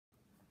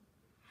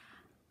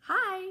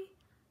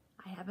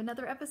have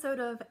another episode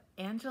of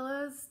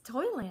Angela's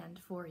Toyland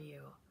for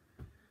you,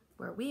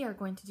 where we are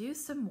going to do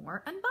some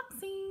more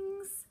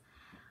unboxings.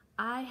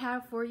 I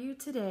have for you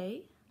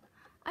today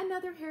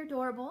another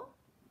Hairdoorables,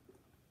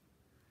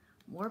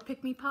 more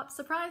Pikmi Pop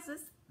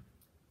surprises,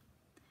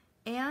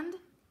 and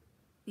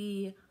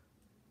the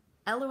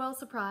LOL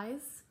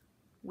Surprise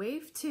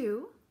Wave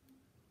 2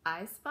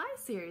 I Spy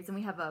series, and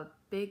we have a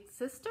big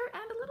sister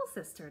and a little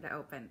sister to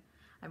open.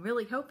 I'm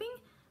really hoping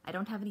I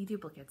don't have any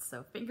duplicates,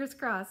 so fingers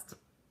crossed.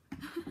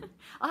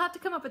 I'll have to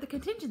come up with a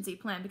contingency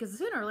plan because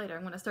sooner or later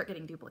I'm going to start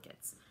getting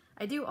duplicates.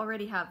 I do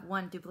already have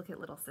one duplicate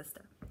little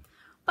sister.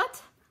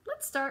 But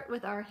let's start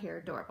with our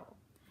Hairdoorables.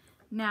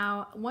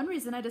 Now, one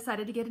reason I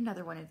decided to get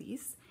another one of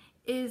these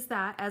is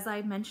that, as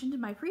I mentioned in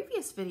my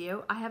previous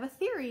video, I have a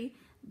theory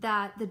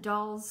that the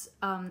dolls,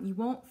 you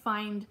won't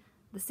find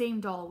the same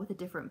doll with a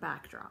different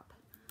backdrop.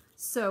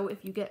 So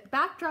if you get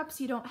backdrops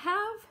you don't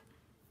have,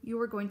 you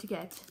are going to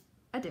get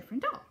a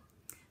different doll.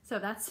 So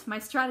that's my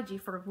strategy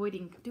for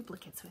avoiding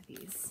duplicates with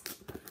these.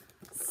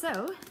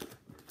 So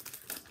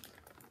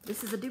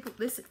this is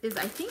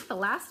I think the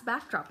last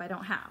backdrop I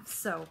don't have.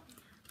 So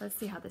let's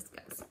see how this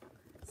goes.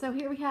 So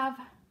here we have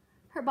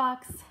her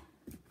box,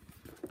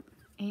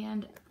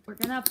 and we're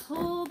gonna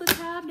pull the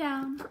tab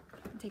down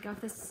and take off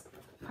this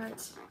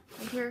part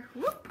right here.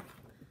 Whoop.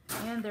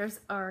 And there's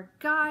our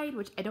guide,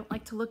 which I don't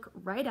like to look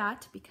right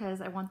at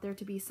because I want there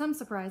to be some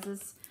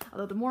surprises.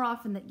 Although the more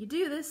often that you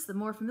do this, the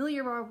more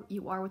familiar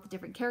you are with the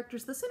different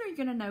characters, the sooner you're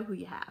gonna know who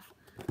you have.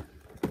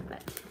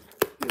 But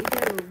here we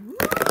go.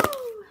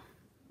 Woo!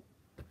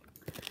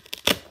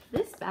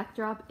 This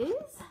backdrop is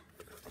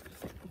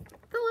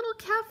the little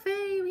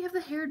cafe. We have the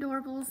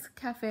Hairdoorables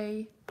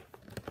cafe.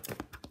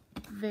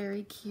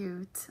 Very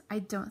cute. I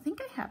don't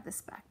think I have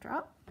this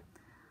backdrop.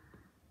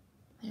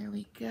 There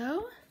we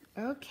go.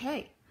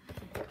 Okay.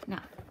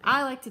 Now,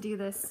 I like to do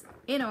this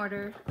in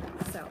order,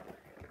 so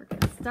we're going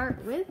to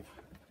start with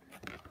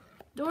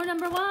door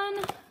number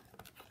 1.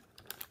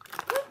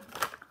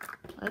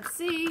 Let's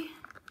see.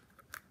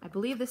 I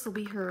believe this will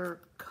be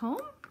her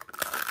comb.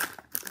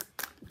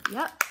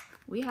 Yep,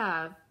 we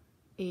have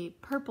a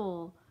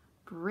purple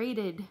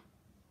braided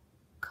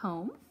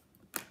comb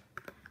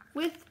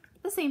with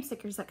the same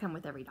stickers that come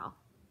with every doll.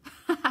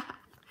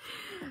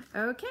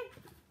 Okay,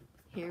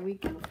 here we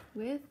go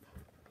with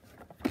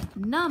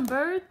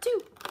number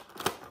 2.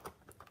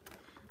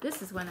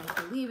 This is when I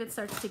believe it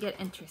starts to get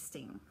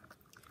interesting.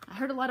 I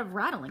heard a lot of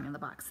rattling in the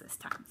box this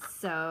time,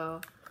 so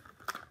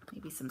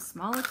maybe some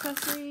small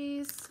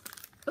accessories.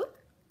 Oh,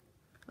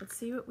 let's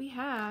see what we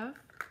have.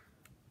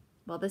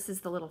 Well, this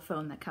is the little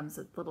phone that comes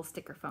with little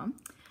sticker phone.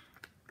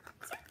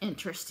 These are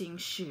interesting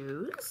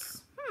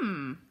shoes.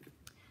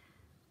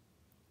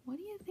 What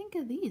do you think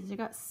of these? They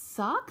got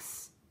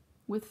socks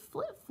with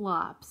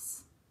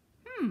flip-flops.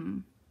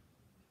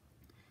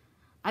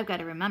 I've got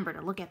to remember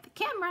to look at the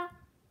camera.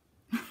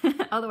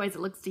 Otherwise it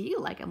looks to you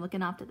like I'm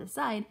looking off to the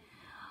side.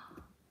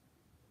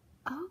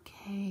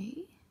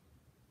 Okay.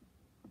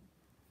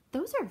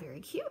 Those are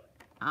very cute.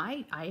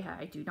 I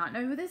do not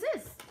know who this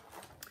is.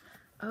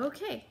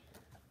 Okay.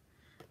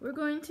 We're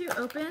going to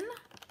open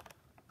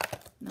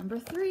number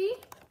 3.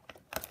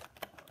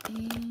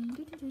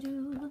 And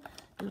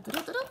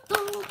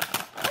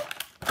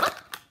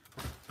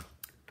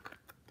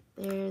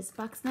there's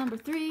box number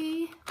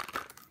 3.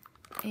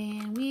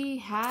 And we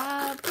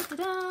have,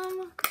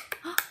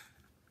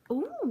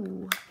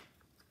 ooh,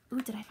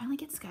 did I finally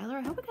get Skylar?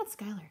 I hope I got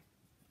Skylar.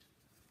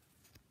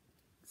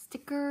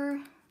 Sticker.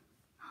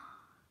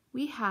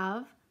 We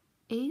have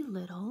a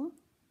little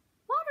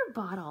water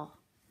bottle.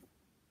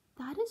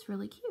 That is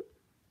really cute.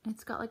 And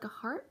it's got like a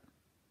heart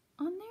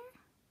on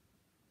there.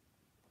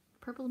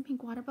 Purple and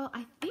pink water bottle.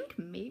 I think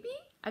maybe.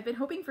 I've been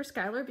hoping for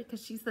Skylar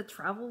because she's the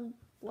travel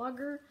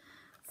vlogger.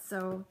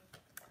 So,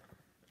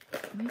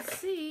 let me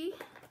see.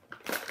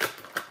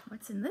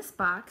 What's in this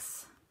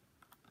box?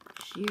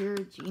 Sheer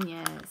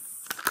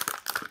genius.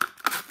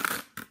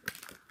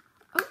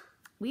 Oh,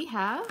 we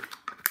have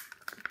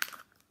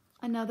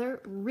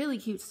another really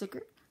cute sticker.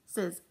 It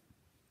says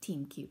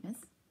Team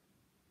Cuteness.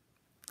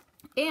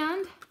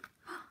 And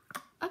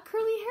a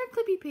curly hair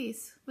clippy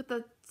piece with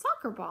a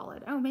soccer ball in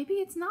it. Oh, maybe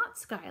it's not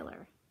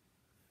Skylar.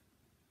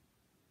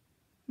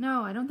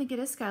 No, I don't think it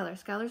is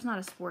Skylar. Skylar's not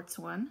a sports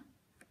one.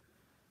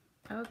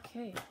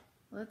 Okay.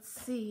 Let's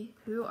see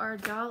who our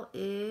doll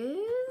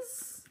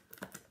is.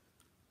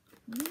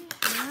 We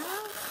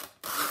have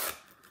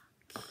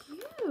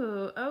cute.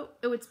 Oh,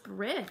 it's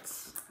Brit.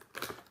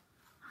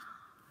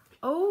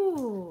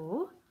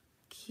 Oh,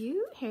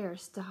 cute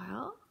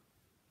hairstyle.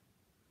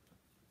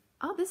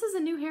 Oh, this is a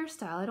new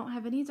hairstyle. I don't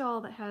have any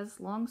doll that has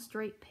long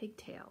straight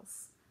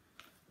pigtails.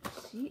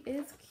 She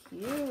is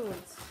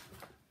cute.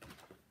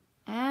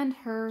 And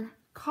her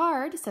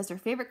card says her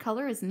favorite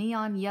color is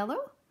neon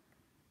yellow.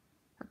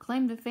 Her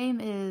claim to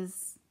fame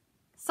is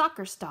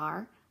soccer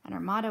star, and her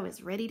motto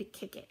is ready to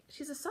kick it.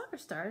 She's a soccer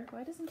star.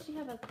 Why doesn't she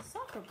have a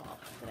soccer ball?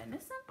 Did I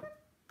miss something?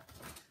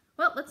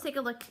 Well, let's take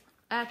a look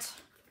at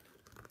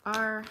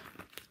our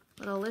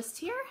little list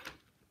here.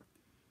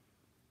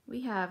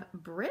 We have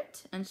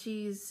Brit, and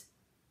she's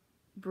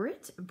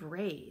Brit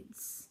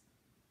Braids.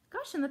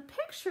 Gosh, in the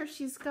picture,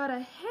 she's got a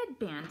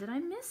headband. Did I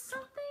miss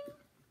something?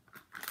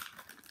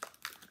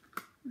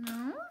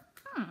 No?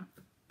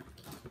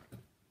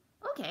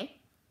 Okay.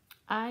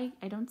 I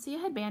don't see a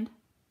headband,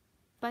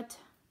 but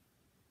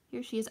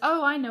here she is.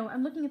 Oh, I know.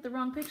 I'm looking at the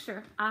wrong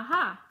picture.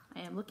 Aha!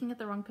 I am looking at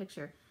the wrong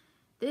picture.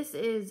 This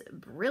is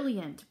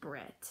Brilliant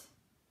Brit.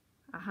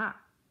 Aha.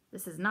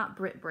 This is not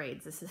Brit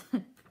Braids. This is...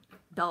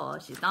 Duh,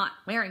 she's not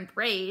wearing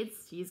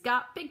braids. She's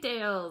got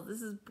pigtails.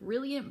 This is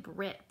Brilliant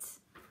Brit.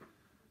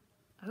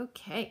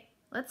 Okay,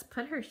 let's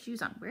put her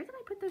shoes on. Where did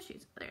I put those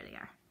shoes? There they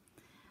are.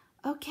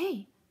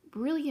 Okay,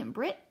 Brilliant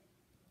Brit.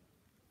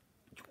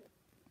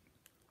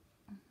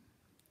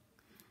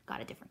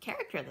 Got a different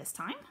character this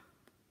time.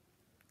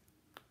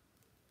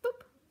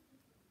 Boop.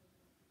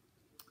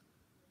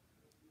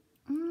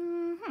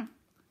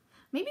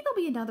 Maybe there'll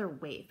be another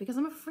wave because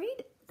I'm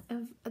afraid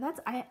of that's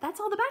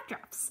all the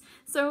backdrops.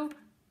 So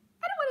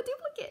I don't want a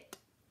duplicate.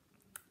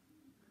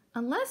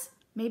 Unless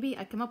maybe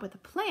I come up with a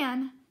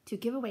plan to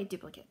give away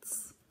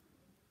duplicates.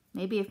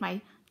 Maybe if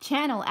my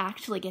channel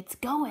actually gets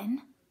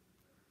going.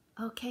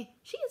 Okay,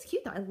 she is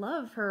cute though. I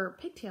love her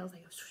pigtails. They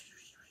go swoosh,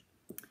 swoosh,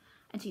 swoosh.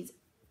 And she's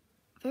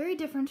very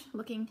different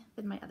looking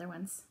than my other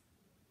ones.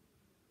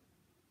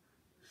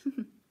 Woohoo!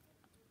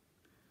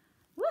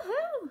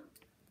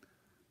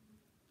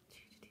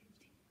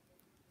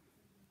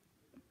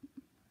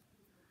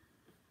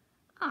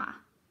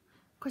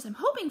 Of course, I'm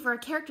hoping for a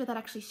character that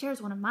actually shares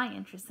one of my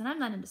interests, and I'm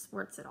not into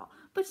sports at all.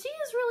 But she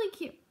is really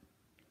cute.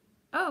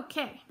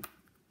 Okay.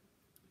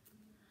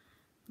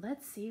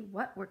 Let's see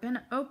what we're going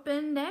to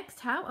open next.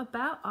 How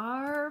about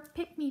our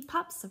Pikmi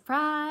Pop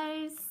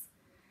surprise?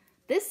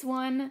 This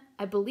one,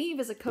 I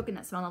believe, is a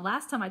coconut smell. The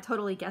last time I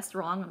totally guessed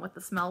wrong on what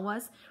the smell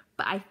was,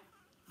 but I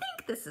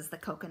think this is the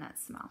coconut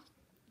smell.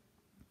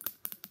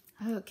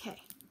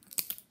 Okay.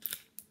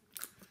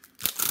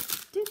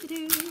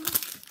 Doo-doo-doo.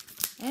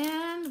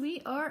 And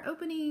we are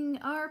opening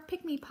our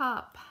Pikmi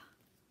Pop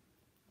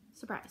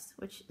surprise,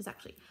 which is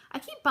actually, I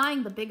keep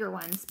buying the bigger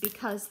ones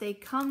because they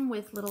come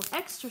with little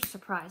extra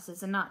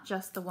surprises and not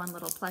just the one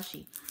little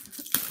plushie.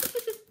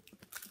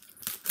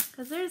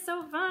 Because they're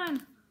so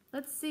fun.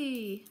 Let's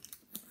see.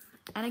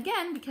 And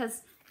again,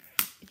 because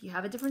if you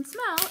have a different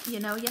smell, you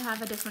know you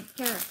have a different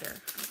character.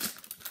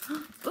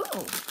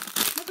 Ooh,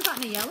 never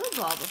gotten a yellow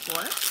ball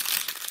before.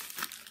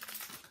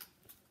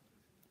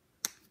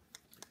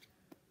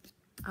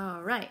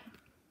 All right,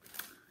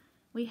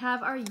 we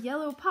have our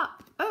yellow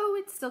pop. Oh,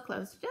 it's still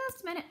closed.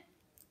 Just a minute.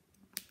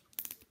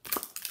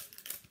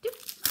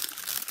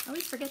 Doop.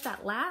 Always forget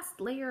that last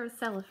layer of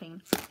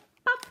cellophane.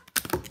 Pop.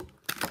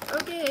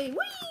 Okay,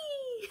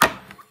 whee!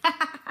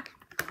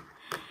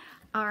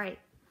 All right,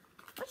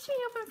 what should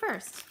we open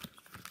first?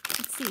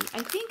 Let's see,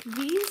 I think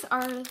these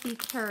are the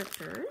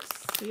characters.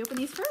 Should we open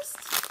these first?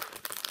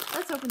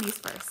 Let's open these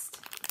first.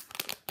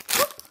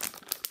 Whoop.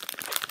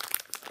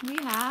 We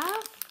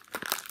have...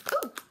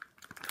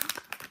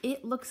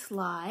 It looks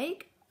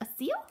like a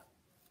seal.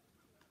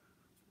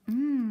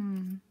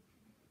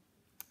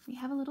 We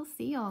have a little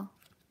seal.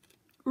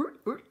 Oh,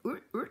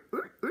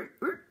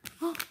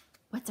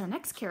 what's our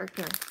next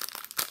character?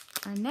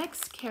 Our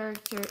next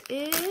character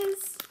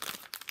is...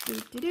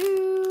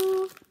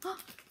 Oh,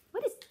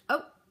 what is...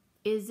 Oh,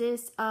 is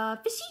this a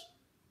fishy?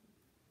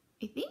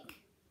 I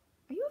think.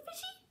 Are you a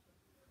fishy?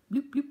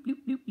 Bloop, bloop,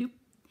 bloop, bloop, bloop.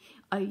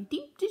 I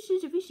think this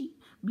is a fishy.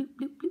 Bloop,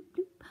 bloop, bloop,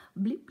 bloop,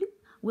 bloop, bloop.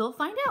 We'll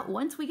find out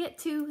once we get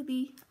to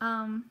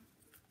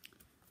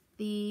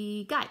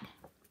the guide,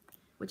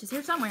 which is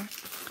here somewhere.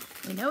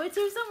 We know it's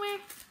here somewhere.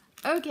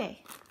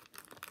 Okay,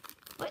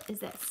 what is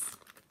this?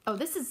 Oh,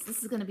 this is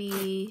going to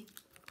be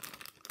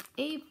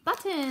a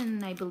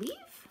button, I believe.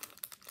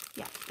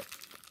 Yeah,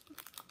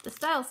 the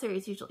style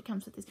series usually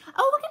comes with these.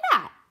 Oh, look at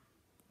that!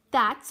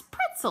 That's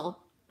pretzel.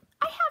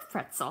 I have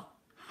pretzel.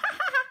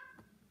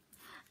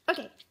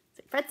 Okay,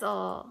 so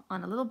pretzel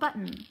on a little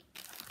button.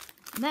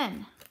 And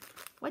then,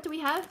 what do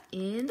we have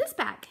in this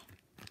bag?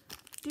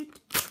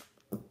 Oops!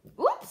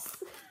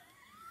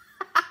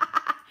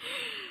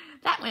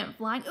 That went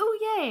flying.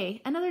 Oh,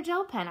 yay! Another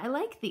gel pen. I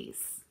like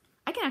these.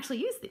 I can actually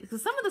use these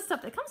because some of the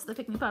stuff that comes with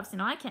the Pikmi Pops, you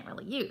know, I can't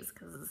really use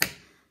because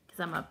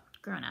I'm a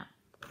grown-up.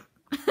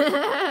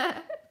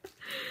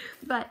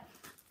 But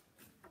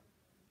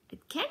I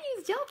can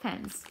use gel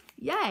pens.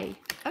 Yay!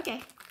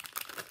 Okay.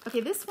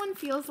 Okay, this one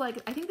feels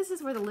like, I think this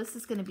is where the list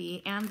is going to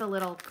be and the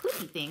little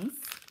clippy things.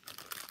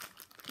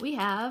 We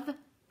have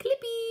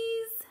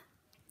clippies.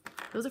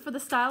 Those are for the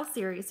style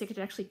series, so you could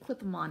actually clip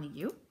them onto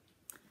you.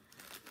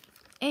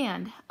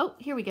 And, oh,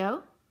 here we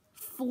go.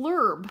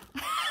 Flurb.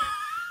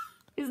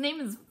 His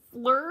name is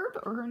Flurb,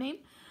 or her name.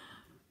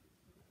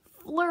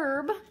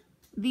 Flurb,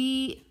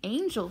 the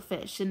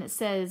angelfish, and it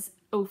says,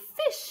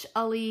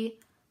 officially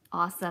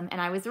awesome. And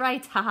I was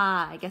right,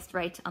 haha, I guessed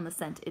right on the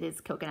scent. It is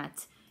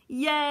coconut.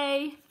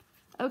 Yay!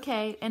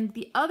 Okay, and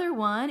the other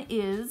one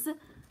is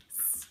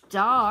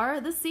Star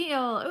the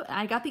seal. Oh,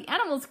 I got the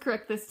animals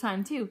correct this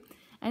time too.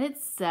 And it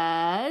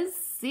says,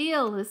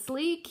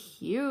 sealessly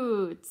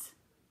cute.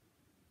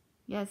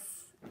 Yes.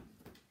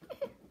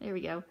 There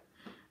we go.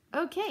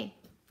 Okay.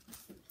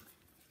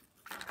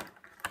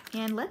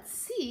 And let's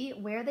see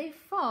where they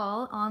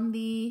fall on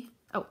the...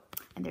 Oh,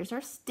 and there's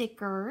our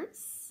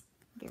stickers.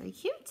 Very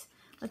cute.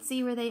 Let's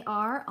see where they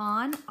are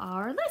on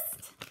our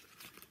list.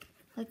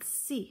 Let's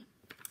see.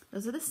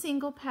 Those are the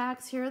single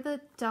packs. Here are the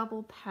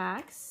double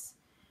packs.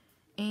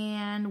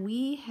 And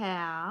we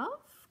have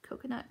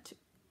coconut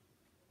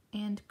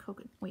and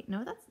coconut. Wait,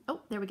 no, that's...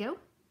 Oh, there we go.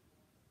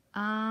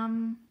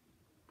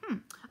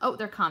 Oh,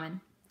 they're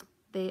common.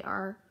 They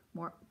are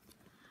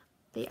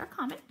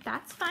common.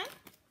 That's fine.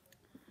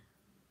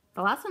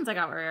 The last ones I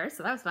got were rare,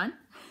 so that was fun.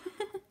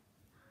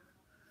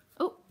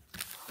 Oh,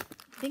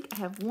 I think I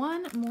have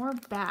one more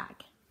bag.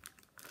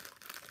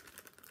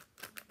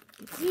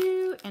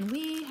 And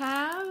we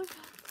have,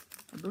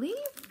 I believe,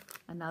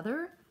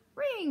 another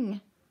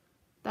ring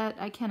that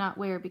I cannot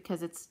wear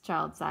because it's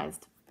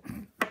child-sized.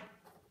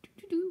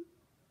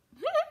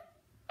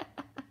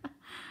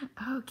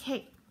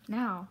 Okay,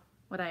 now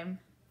what I'm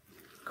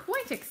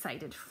quite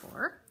excited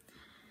for.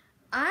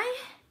 I'm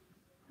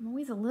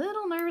always a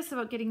little nervous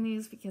about getting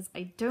these because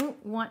I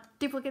don't want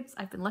duplicates.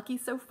 I've been lucky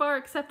so far,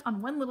 except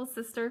on one little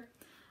sister.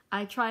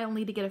 I try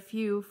only to get a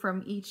few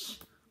from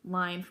each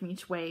line, from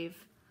each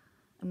wave.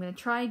 I'm going to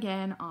try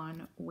again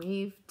on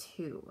wave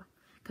 2.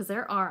 Because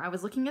I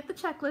was looking at the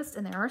checklist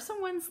and there are some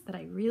ones that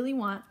I really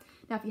want.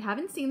 Now if you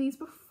haven't seen these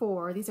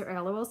before, these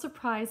are LOL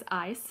Surprise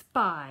I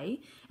Spy.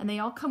 And they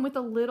all come with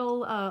a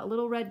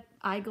little red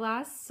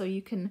eyeglass so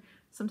you can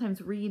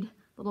sometimes read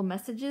little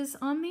messages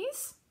on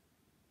these.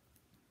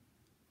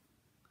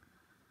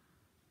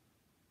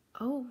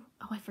 Oh,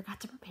 I forgot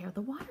to prepare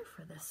the water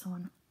for this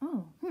one.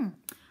 Oh,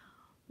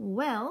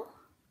 Well,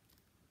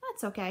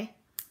 that's okay.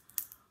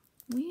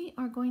 We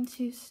are going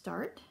to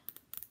start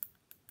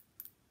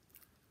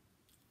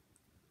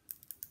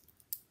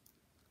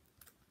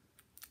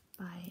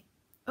by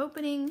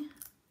opening.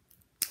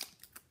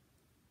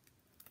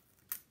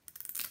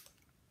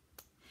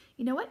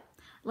 You know what?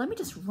 Let me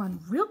just run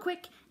real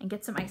quick and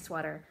get some ice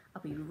water.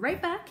 I'll be right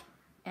back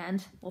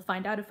and we'll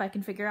find out if I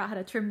can figure out how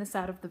to trim this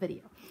out of the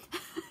video.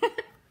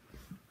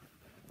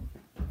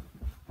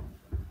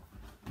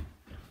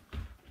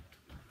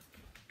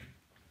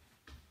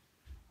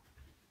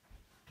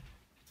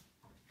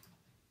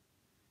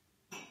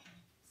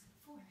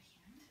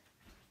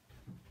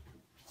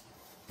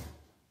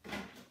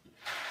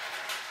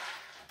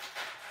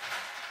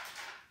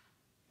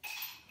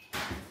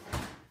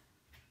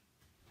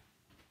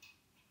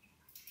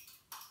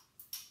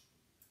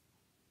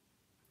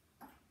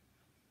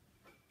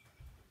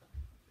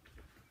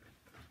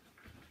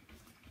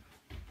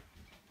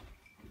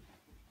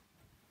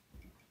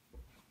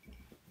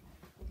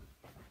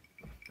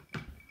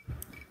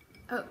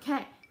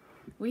 Okay,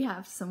 we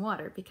have some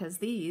water because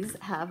these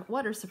have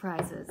water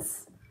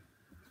surprises.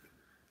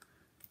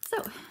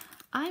 So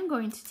I'm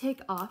going to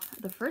take off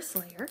the first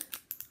layer.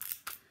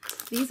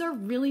 These are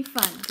really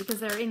fun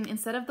because they're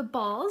instead of the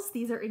balls,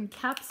 these are in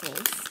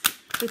capsules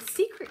with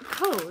secret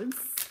codes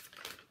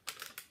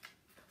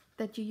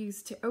that you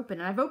use to open.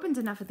 And I've opened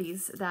enough of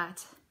these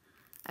that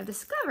I've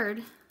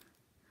discovered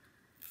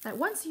that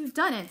once you've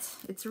done it,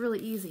 it's really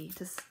easy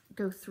to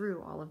go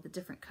through all of the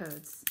different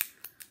codes.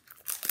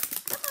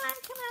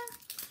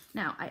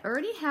 Now, I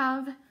already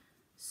have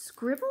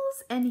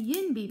Scribbles and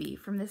Yin BB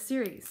from this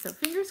series, so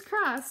fingers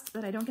crossed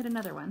that I don't get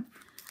another one.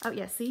 Oh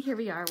yeah, see, here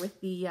we are with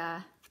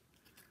the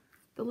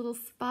little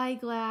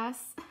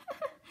spyglass.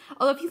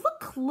 Although if you look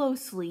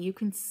closely, you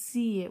can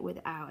see it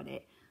without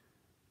it,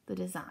 the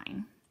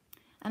design.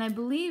 And I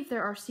believe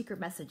there are secret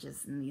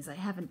messages in these. I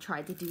haven't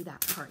tried to do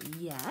that part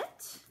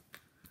yet.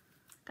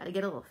 Gotta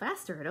get a little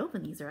faster at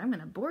opening these or I'm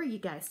gonna bore you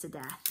guys to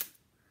death.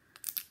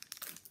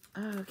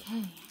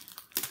 Okay.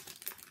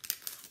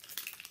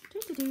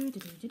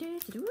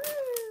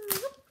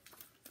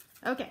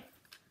 Okay,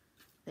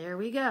 there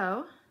we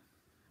go.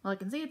 Well, I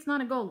can see it's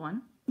not a gold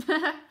one.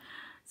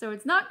 So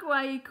it's not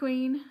Kawaii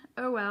Queen.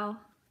 Oh well.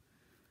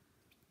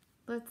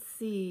 Let's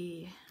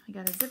see. I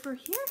got a zipper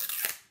here.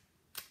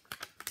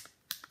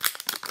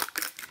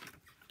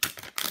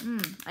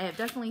 I have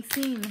definitely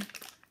seen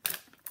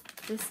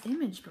this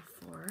image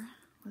before.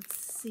 Let's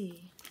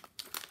see.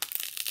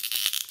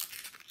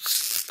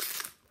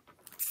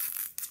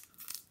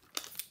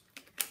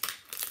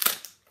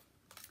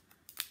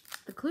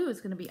 The clue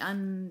is going to be let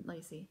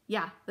me see.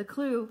 Yeah, the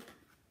clue,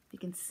 you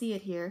can see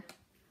it here,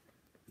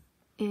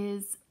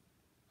 is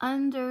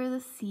under the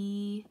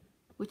sea,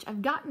 which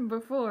I've gotten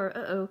before.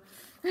 Uh-oh.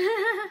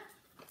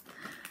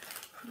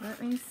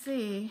 Let me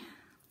see.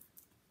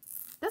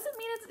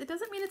 It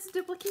doesn't mean it's a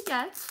duplicate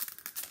yet.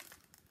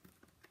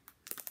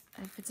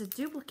 If it's a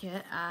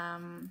duplicate, I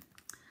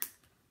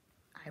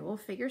will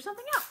figure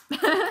something out.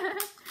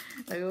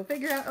 I will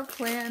figure out a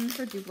plan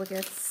for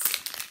duplicates.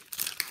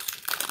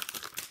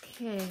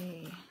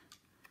 Okay,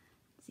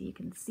 so you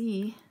can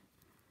see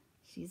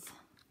she's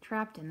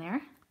trapped in there.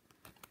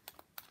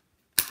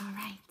 All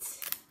right.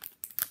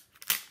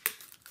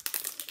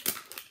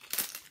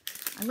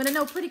 I'm gonna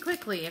know pretty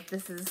quickly if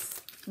this is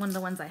one of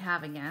the ones I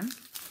have again.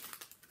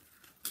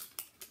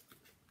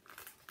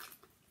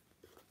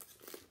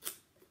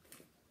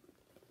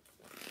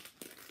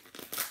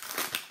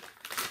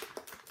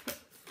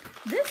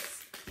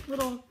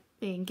 little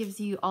thing gives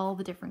you all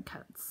the different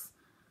codes.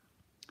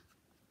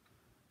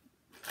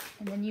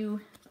 And then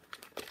you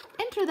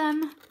enter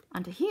them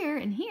onto here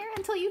and here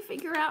until you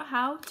figure out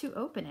how to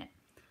open it.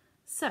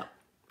 So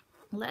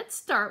let's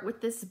start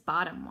with this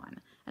bottom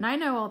one. And I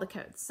know all the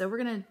codes, so we're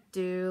gonna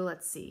do,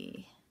 let's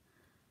see,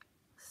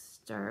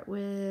 start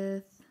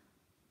with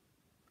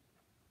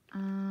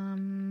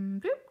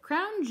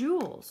Crown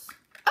Jewels.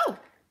 Oh,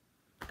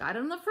 got it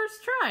on the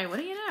first try. What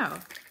do you know?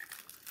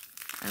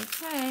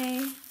 Okay,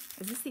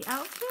 is this the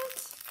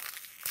outfit?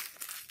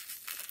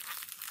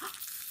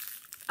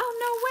 Oh,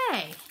 no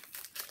way.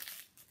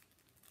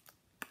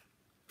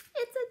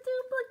 It's a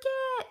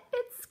duplicate.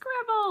 It's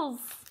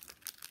Scribbles.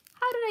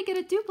 How did I get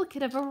a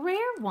duplicate of a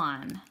rare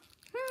one?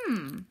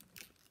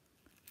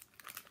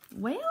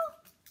 Well,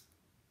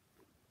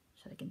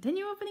 should I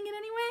continue opening it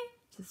anyway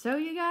to show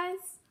you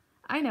guys?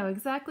 I know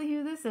exactly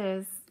who this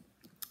is.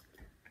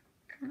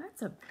 And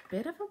that's a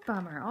bit of a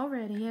bummer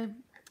already.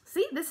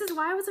 See, this is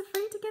why I was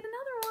afraid to get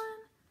another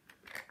one.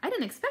 I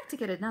didn't expect to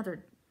get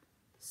another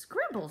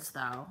Scribbles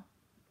though.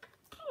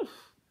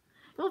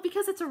 Well,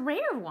 because it's a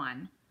rare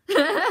one.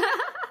 That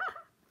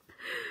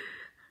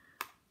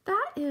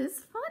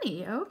is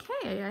funny.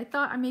 Okay, I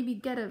thought I maybe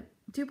get a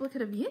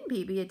duplicate of Yin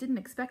Baby. I didn't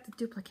expect a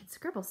duplicate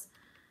Scribbles.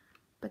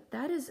 But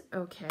that is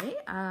okay.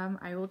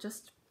 I will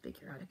just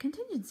figure out a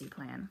contingency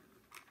plan.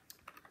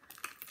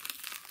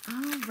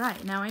 All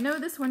right, now I know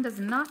this one does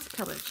not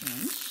color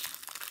change.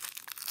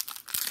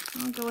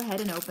 I'll go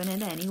ahead and open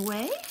it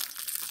anyway.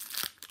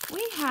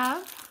 We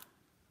have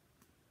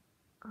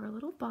our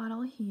little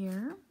bottle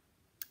here.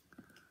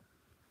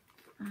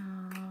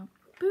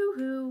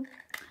 Boo-hoo.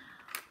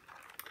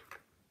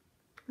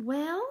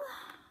 Well,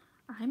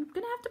 I'm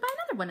gonna have to buy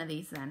another one of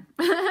these then.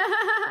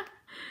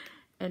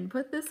 And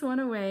put this one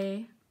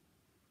away.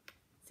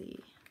 Let's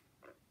see.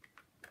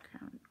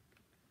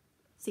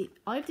 See,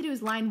 all you have to do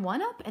is line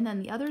one up, and then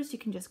the others you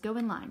can just go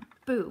in line.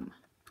 Boom.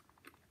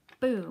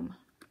 Boom.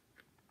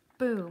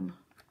 Boom.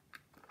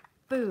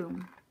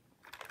 Boom.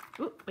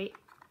 Oh, wait.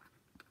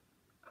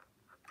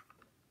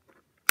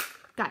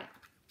 Got it.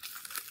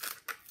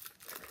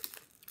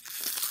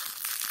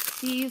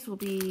 These will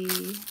be,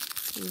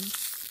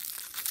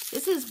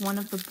 this is one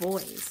of the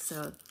boys,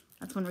 so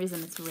that's one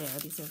reason it's rare.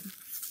 These are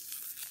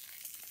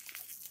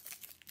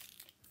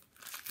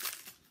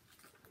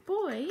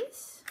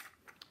boys.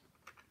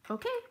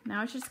 Okay,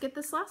 now I should just get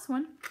this last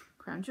one.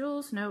 Crown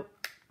Jewels, nope.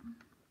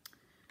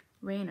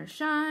 Rain or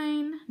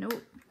Shine,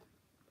 nope.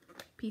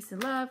 Peace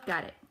and Love,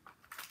 got it.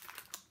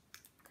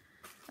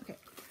 Okay,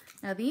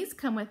 now these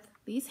come with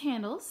these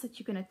handles that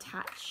you can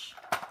attach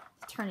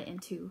to turn it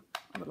into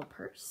a little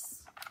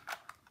purse.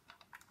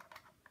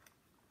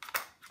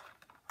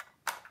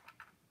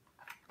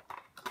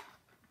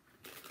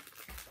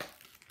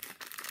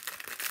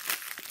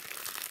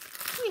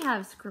 We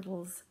have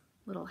Scribbles'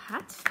 little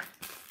hat.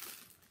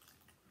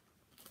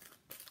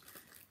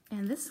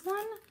 And this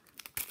one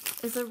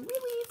is a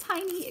really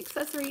tiny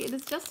accessory. It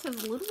is just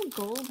his little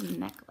gold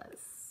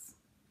necklace.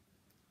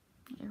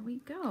 There we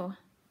go.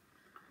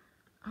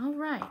 All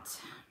right.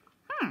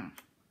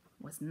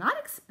 Was not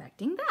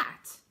expecting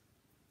that.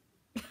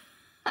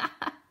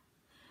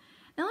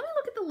 Now let me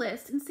look at the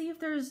list and see if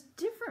there's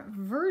different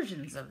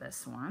versions of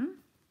this one.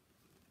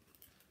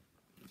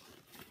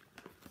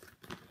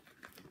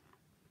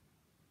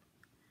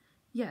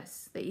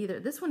 Yes,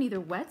 this one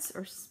either wets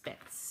or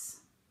spits.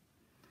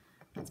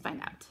 Let's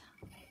find out.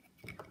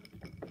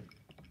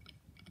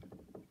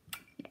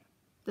 Yeah,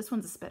 this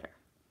one's a spitter.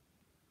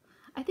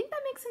 I think that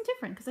makes him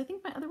different because I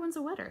think my other one's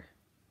a wetter.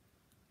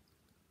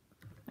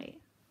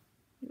 Wait,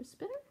 you a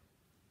spitter?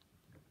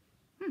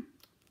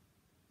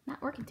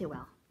 Not working too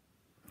well.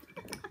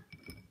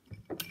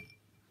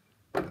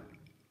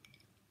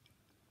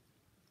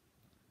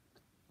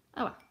 Oh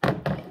well.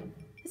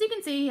 As you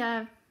can see,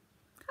 kind of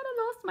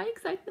lost my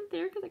excitement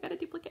there because I got a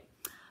duplicate.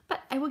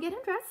 But I will get him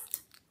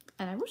dressed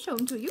and I will show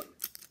him to you.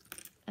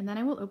 And then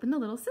I will open the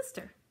little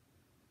sister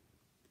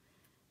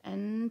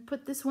and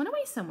put this one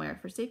away somewhere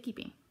for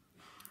safekeeping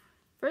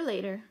for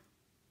later.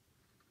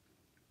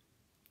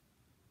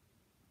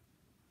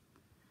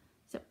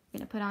 So I'm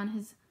gonna put on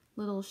his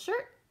little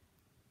shirt.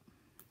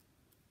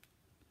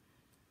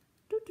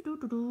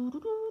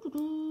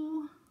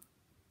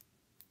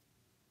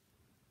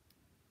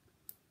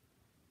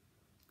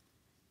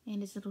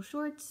 And his little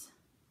shorts.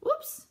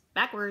 Whoops,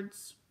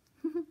 backwards.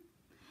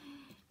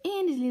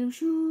 And his little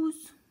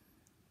shoes.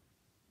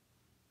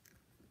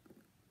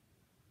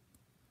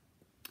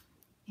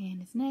 And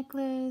his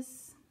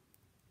necklace.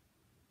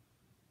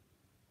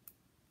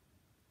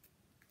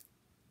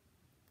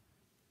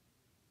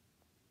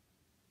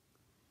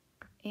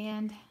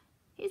 And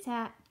his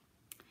hat.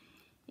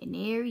 And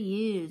there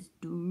he is,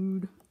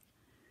 dude.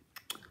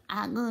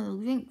 I'm gonna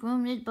drink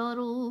from this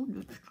bottle.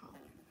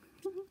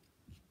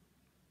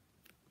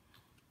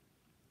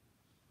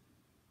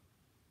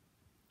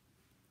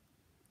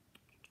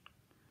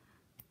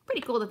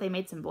 Pretty cool that they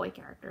made some boy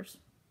characters.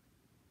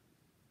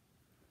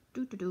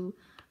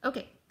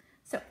 Okay,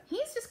 so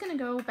he's just gonna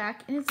go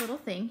back in his little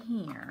thing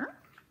here.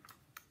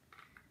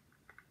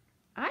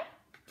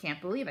 Can't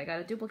believe I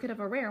got a duplicate of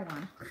a rare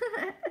one.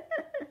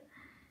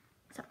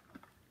 So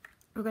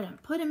we're gonna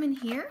put him in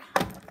here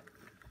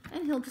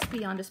and he'll just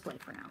be on display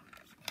for now.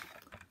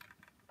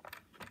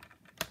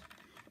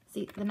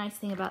 See, the nice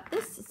thing about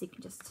this is you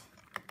can just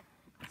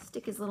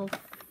stick his little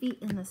feet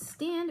in the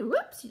stand.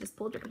 Whoops, you just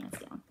pulled your pants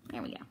down.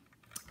 There we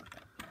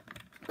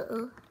go.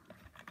 Uh-oh.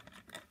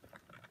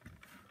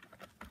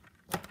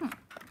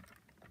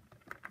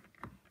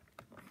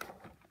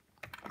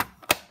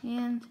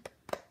 And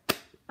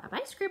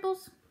bye-bye,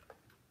 Scribbles.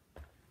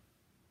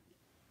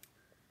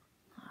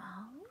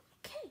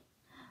 Okay.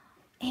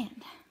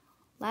 And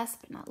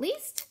last but not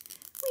least,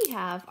 we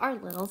have our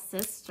little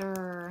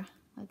sister.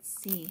 Let's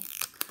see.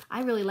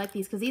 I really like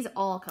these because these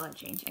all color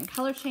change, and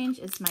color change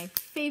is my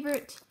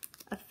favorite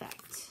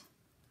effect.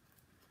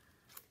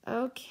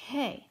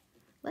 Okay,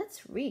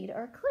 let's read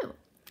our clue.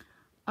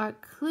 Our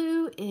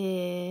clue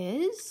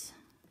is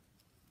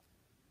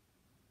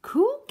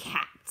Cool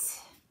Cat.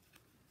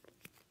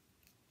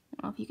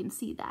 I don't know if you can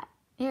see that.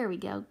 There we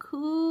go.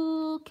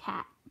 Cool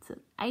Cat. It's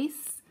an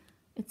ice.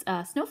 It's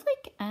a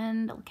snowflake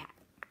and a cat.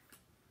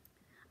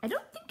 I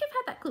don't think I've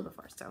had that clue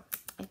before, so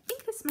I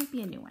think this might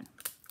be a new one.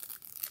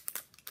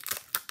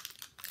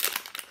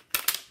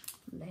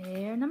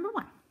 Layer number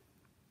 1.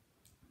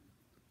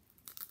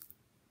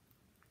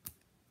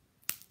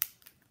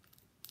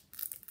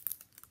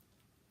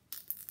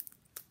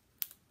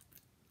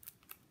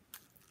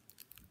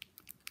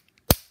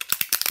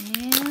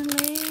 And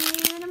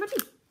layer number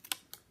 2.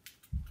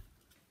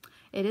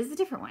 It is a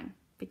different one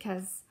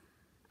because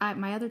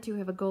my other two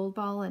have a gold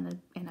ball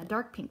and a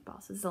dark pink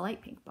ball. So this is a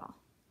light pink ball.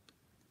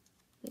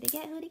 Who'd I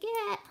get? Who'd I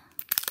get?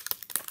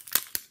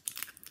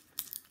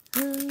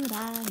 Who'd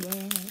I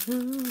get?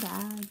 Who'd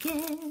I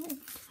get?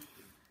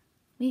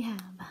 We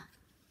have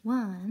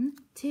 1,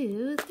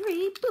 2,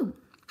 3, boom.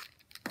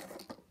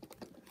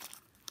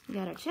 We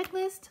got our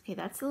checklist. Okay,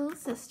 that's the little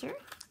sister.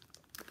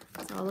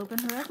 So I'll open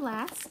her up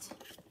last.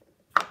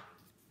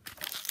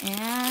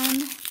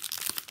 And,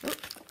 oh.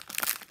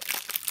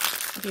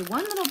 Okay,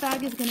 one little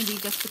bag is going to be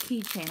just the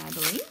keychain, I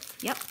believe.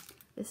 Yep,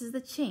 this is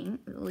the chain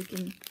that we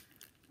can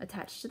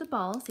attach to the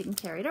ball so you can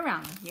carry it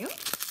around with you.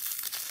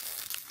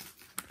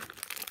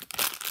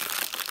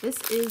 This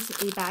is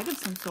a bag of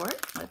some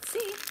sort. Let's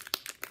see.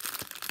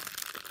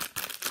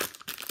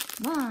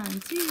 1,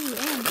 2,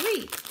 and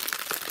 3.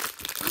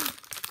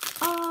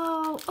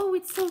 Oh,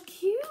 it's so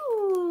cute.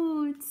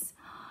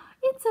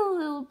 It's a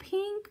little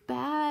pink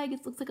bag.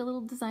 It looks like a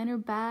little designer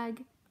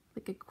bag,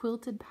 like a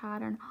quilted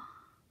pattern.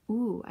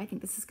 Ooh, I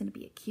think this is going to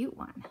be a cute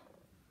one.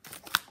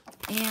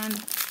 And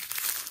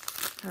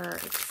her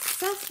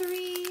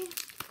accessory,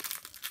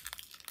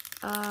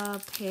 a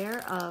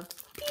pair of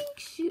pink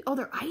shoes. Oh,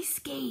 they're ice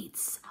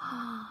skates.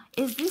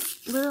 Is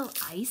this little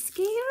ice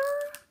skater?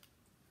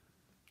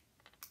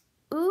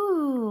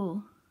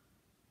 Ooh.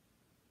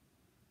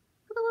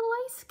 Look at the little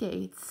ice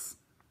skates.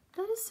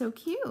 That is so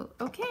cute.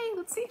 Okay,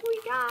 let's see who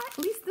we got. At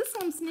least this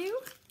one's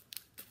new.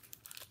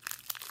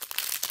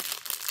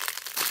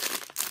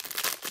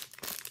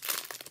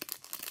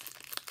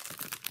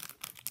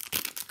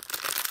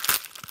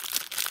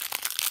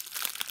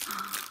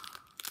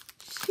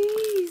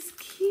 She's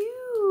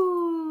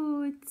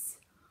cute.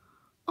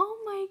 Oh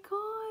my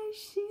gosh,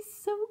 she's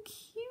so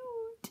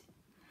cute.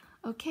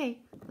 Okay,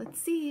 let's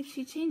see if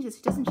she changes.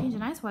 She doesn't change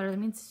in ice water. That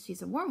means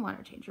she's a warm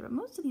water changer, but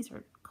most of these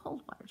are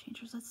cold water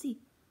changers. Let's see.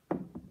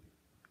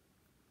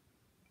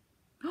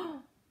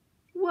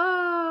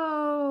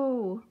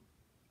 Whoa!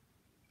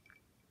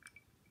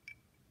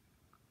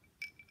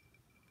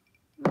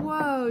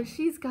 Whoa,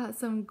 she's got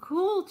some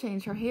cool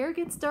change. Her hair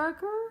gets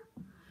darker.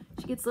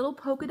 She gets little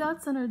polka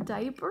dots on her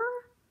diaper.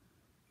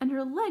 And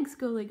her legs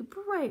go like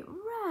bright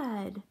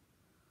red.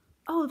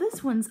 Oh,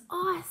 this one's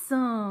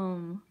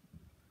awesome.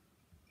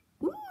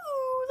 Ooh,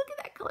 look at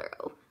that color.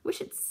 Oh,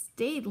 wish it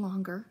stayed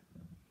longer.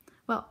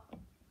 Well,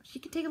 she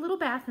could take a little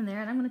bath in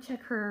there, and I'm going to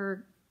check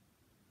her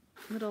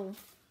little...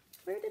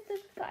 Where did the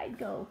guide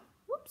go?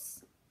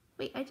 Whoops.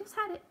 Wait, I just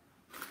had it.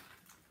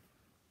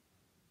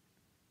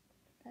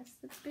 That's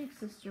the big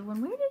sister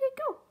one. Where did it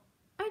go?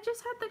 I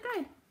just had the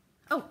guide.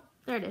 Oh,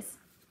 there it is.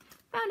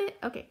 Found it.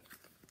 Okay.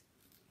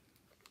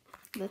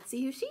 Let's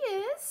see who she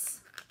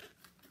is.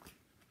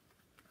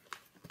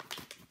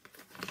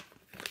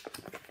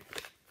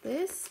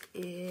 This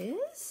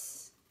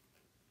is...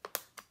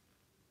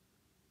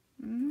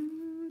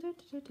 Who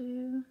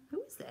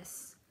is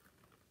this?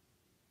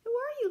 Who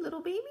are you,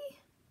 little baby?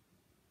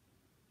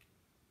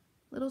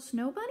 Little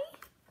snow bunny?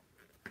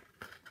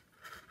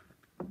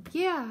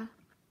 Yeah,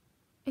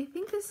 I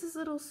think this is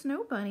little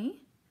snow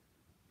bunny.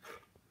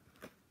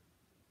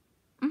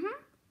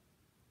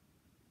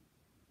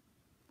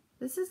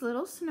 This is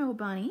little snow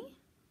bunny.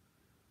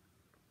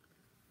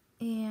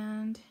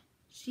 And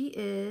she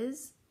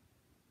is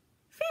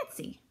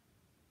fancy,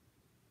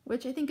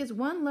 which I think is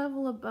one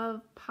level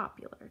above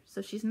popular.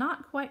 So she's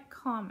not quite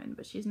common,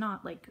 but she's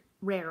not like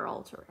rare,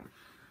 ultra rare.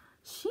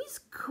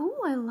 She's cool,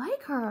 I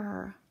like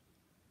her.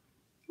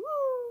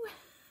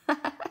 Woo!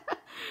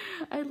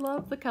 I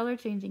love the color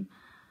changing.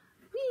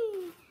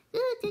 Whee!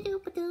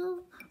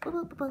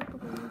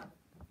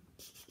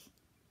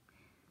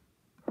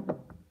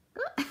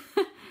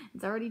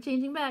 It's already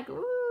changing back.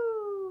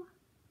 Woo!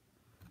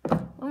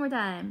 One more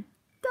time.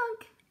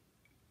 Dunk.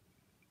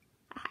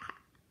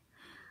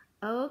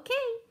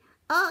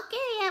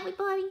 Okay,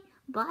 everybody.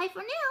 Bye for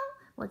now.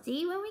 We'll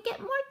see you when we get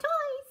more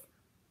toys.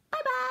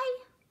 Bye-bye.